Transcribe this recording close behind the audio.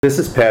This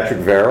is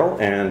Patrick Verrill,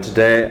 and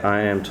today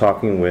I am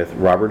talking with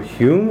Robert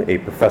Hume, a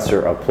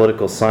professor of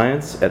political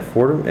science at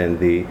Fordham and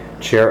the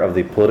chair of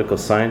the political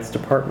science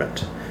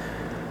department.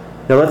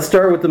 Now let's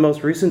start with the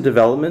most recent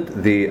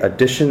development, the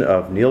addition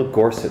of Neil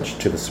Gorsuch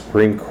to the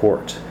Supreme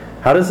Court.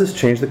 How does this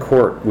change the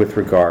court with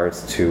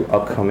regards to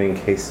upcoming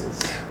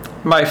cases?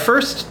 My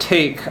first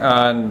take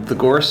on the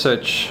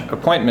Gorsuch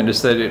appointment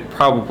is that it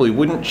probably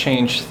wouldn't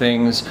change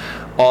things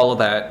all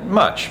that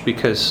much,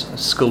 because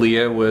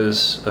Scalia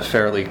was a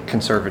fairly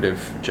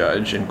conservative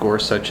judge and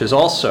Gorsuch is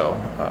also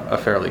a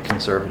fairly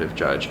conservative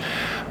judge.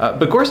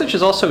 But Gorsuch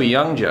is also a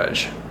young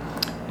judge.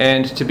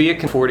 And to be a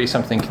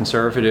 40-something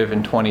conservative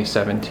in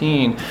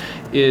 2017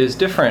 is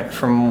different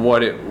from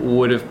what it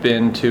would have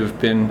been to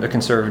have been a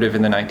conservative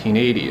in the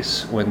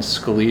 1980s when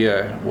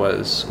Scalia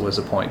was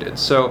appointed.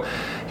 So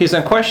he's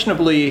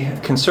unquestionably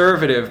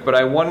conservative, but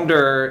I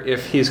wonder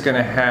if he's going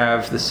to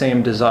have the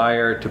same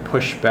desire to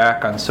push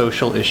back on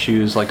social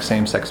issues like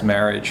same-sex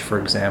marriage, for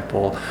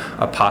example,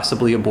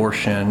 possibly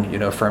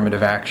abortion,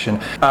 affirmative action.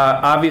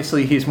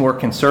 Obviously, he's more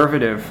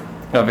conservative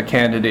of a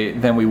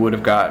candidate than we would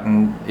have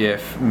gotten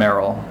if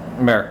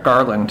Merrick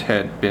Garland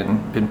had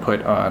been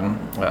put on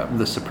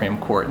the Supreme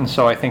Court. And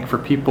so I think for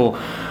people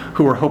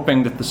who are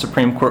hoping that the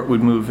Supreme Court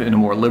would move in a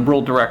more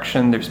liberal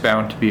direction, there's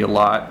bound to be a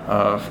lot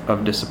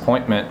of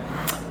disappointment.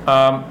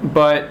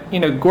 But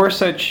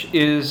Gorsuch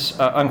is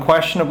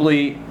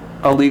unquestionably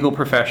a legal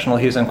professional.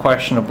 He's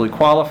unquestionably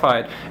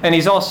qualified, and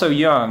he's also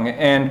young.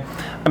 And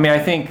I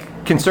think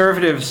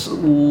conservatives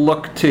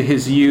look to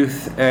his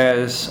youth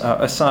as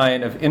a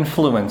sign of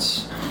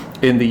influence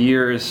in the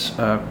years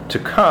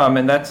to come,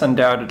 and that's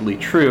undoubtedly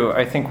true.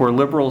 I think where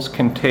liberals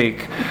can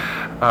take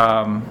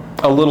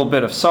a little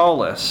bit of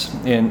solace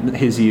in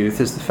his youth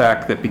is the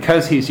fact that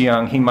because he's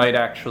young, he might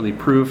actually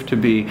prove to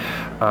be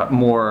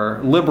more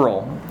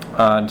liberal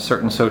on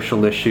certain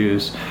social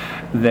issues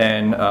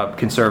than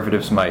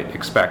conservatives might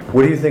expect.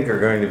 What do you think are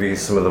going to be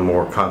some of the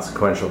more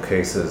consequential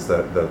cases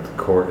that the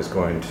court is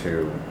going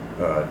to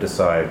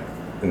decide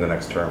in the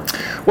next term?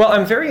 Well,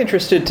 I'm very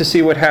interested to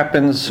see what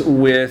happens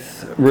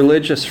with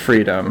religious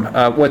freedom.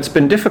 What's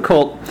been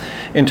difficult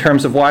in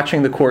terms of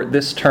watching the court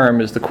this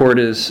term is the court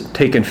has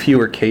taken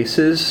fewer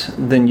cases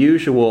than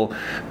usual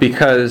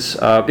because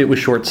it was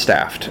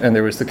short-staffed, and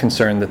there was the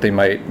concern that they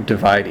might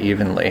divide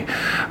evenly.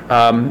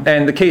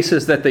 And the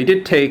cases that they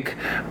did take,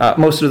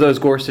 most of those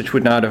Gorsuch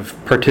would not have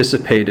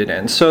participated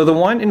in. So the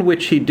one in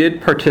which he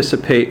did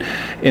participate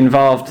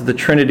involved the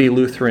Trinity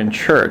Lutheran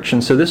Church.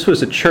 And so this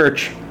was a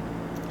church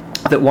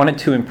that wanted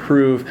to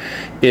improve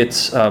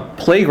its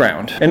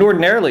playground. And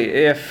ordinarily,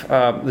 if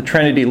the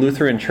Trinity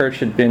Lutheran Church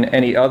had been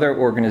any other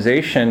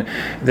organization,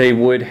 they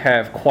would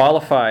have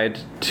qualified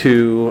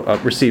to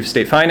receive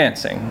state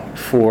financing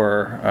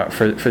for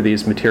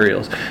these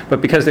materials.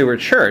 But because they were a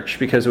church,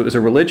 because it was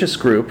a religious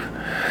group,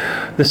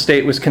 the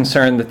state was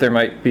concerned that there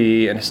might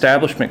be an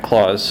Establishment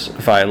Clause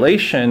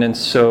violation, and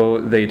so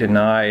they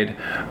denied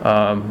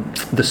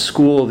the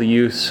school the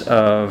use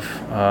of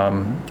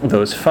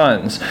those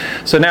funds.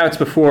 So now it's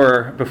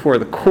before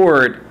the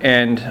court,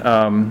 and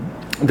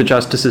the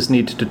justices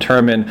need to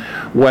determine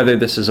whether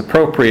this is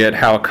appropriate,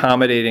 how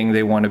accommodating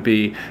they want to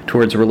be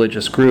towards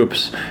religious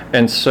groups.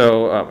 And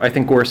so I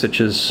think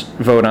Gorsuch's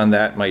vote on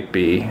that might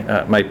be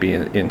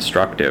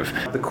instructive.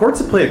 The courts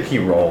have played a key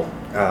role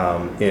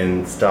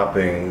in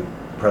stopping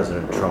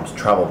President Trump's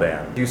travel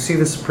ban. Do you see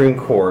the Supreme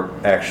Court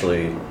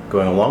actually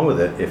going along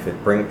with it if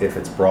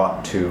it's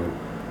brought to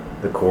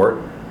the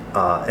court?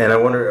 And I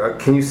wonder,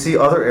 can you see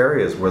other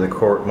areas where the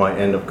court might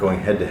end up going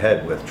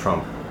head-to-head with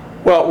Trump?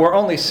 Well, we're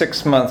only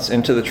 6 months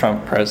into the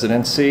Trump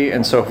presidency,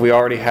 and so if we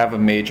already have a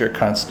major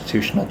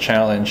constitutional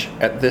challenge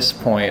at this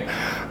point,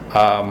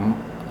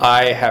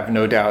 I have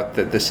no doubt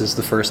that this is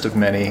the first of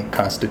many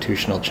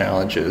constitutional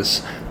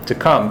challenges to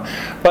come.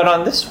 But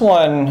on this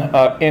one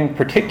in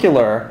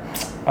particular,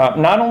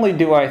 not only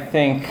do I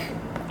think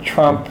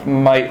Trump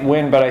might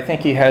win, but I think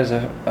he has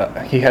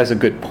a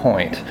good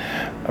point,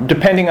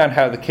 depending on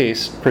how the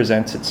case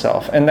presents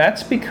itself. And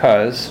that's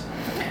because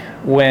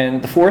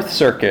when the Fourth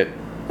Circuit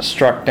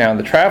struck down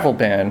the travel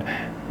ban,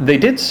 they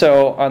did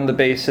so on the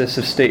basis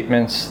of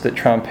statements that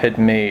Trump had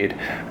made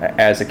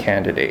as a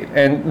candidate.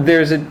 And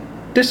there's a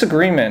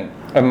disagreement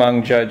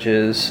among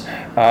judges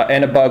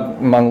and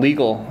among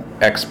legal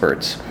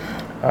experts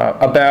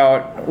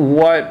about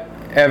what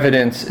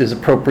evidence is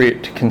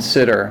appropriate to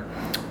consider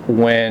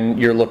when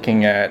you're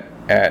looking at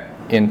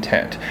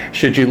intent.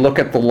 Should you look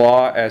at the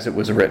law as it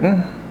was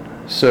written?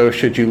 So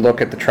should you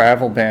look at the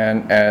travel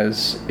ban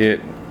as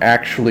it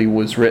actually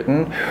was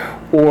written?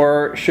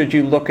 Or should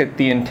you look at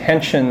the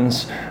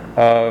intentions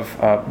of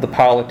the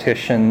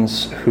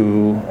politicians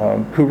who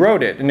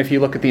wrote it? And if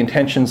you look at the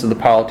intentions of the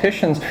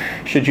politicians,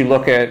 should you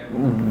look at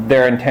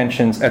their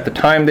intentions at the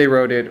time they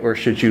wrote it, or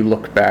should you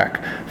look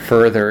back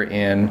further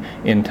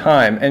in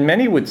time? And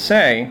many would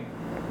say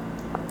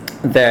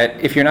that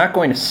if you're not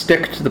going to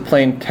stick to the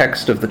plain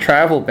text of the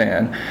travel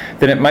ban,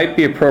 then it might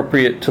be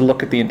appropriate to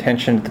look at the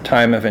intention at the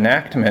time of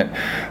enactment,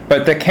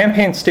 but the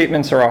campaign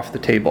statements are off the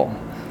table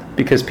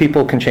because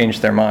people can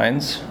change their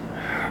minds.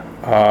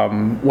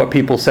 What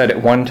people said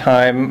at one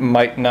time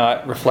might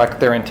not reflect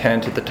their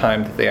intent at the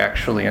time that they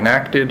actually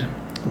enacted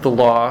the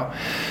law.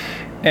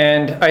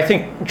 And I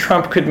think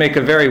Trump could make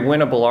a very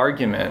winnable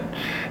argument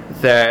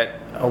that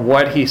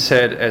what he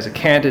said as a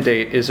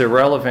candidate is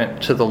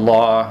irrelevant to the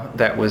law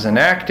that was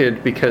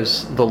enacted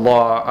because the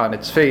law on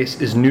its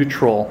face is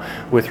neutral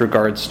with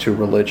regards to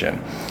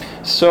religion.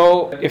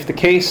 So if the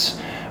case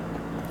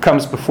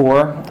comes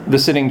before the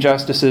sitting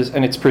justices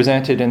and it's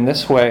presented in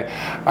this way,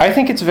 I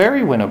think it's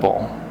very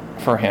winnable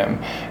for him.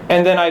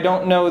 And then I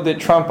don't know that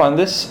Trump on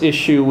this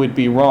issue would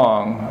be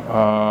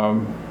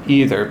wrong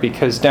either,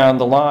 because down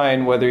the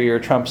line, whether you're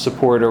a Trump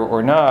supporter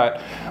or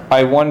not,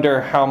 I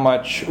wonder how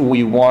much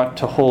we want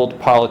to hold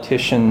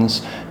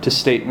politicians to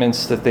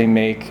statements that they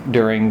make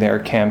during their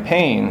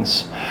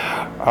campaigns.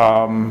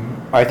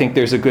 I think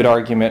there's a good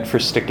argument for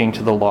sticking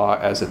to the law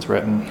as it's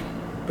written.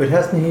 But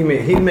hasn't he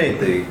made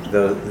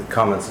the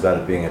comments about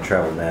it being a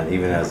travel ban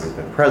even as he's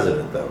been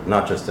president, though,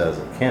 not just as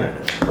a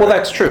candidate? Right? Well,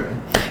 that's true.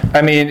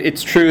 I mean,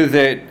 it's true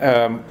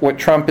that what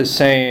Trump is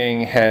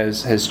saying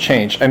has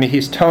changed. I mean,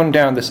 he's toned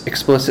down this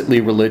explicitly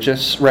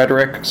religious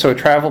rhetoric, so a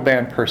travel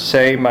ban per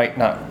se might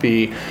not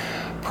be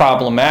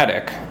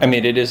problematic. I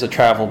mean, it is a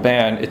travel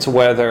ban. It's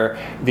whether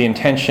the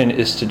intention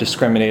is to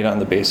discriminate on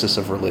the basis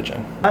of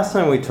religion. Last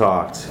time we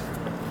talked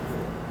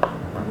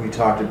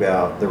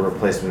about the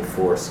replacement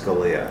for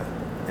Scalia,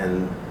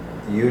 and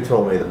you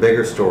told me the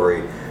bigger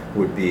story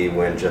would be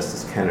when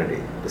Justice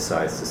Kennedy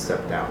decides to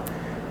step down.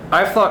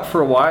 I've thought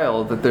for a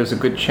while that there's a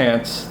good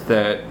chance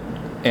that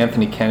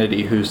Anthony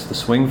Kennedy, who's the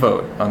swing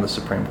vote on the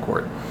Supreme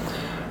Court,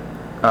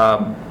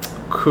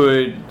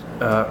 could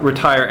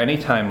retire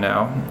anytime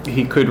now.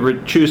 He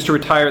could choose to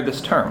retire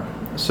this term,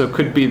 so it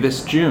could be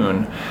this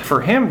June.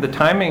 For him, the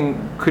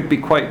timing could be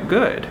quite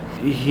good.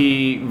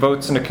 He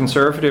votes in a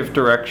conservative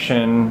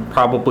direction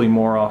probably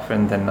more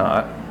often than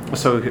not,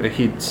 so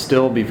he'd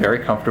still be very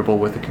comfortable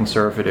with a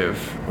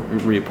conservative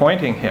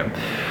reappointing him.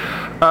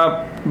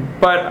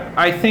 But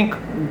I think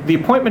the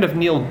appointment of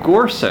Neil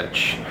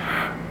Gorsuch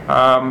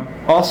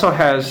also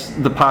has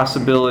the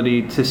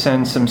possibility to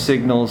send some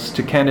signals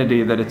to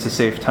Kennedy that it's a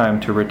safe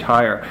time to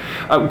retire.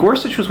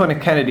 Gorsuch was one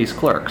of Kennedy's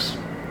clerks.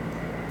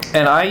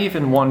 And I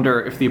even wonder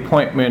if the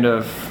appointment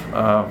of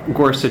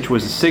Gorsuch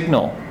was a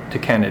signal to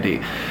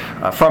Kennedy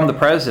from the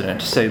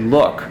president to say,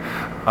 look,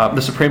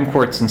 the Supreme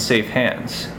Court's in safe hands.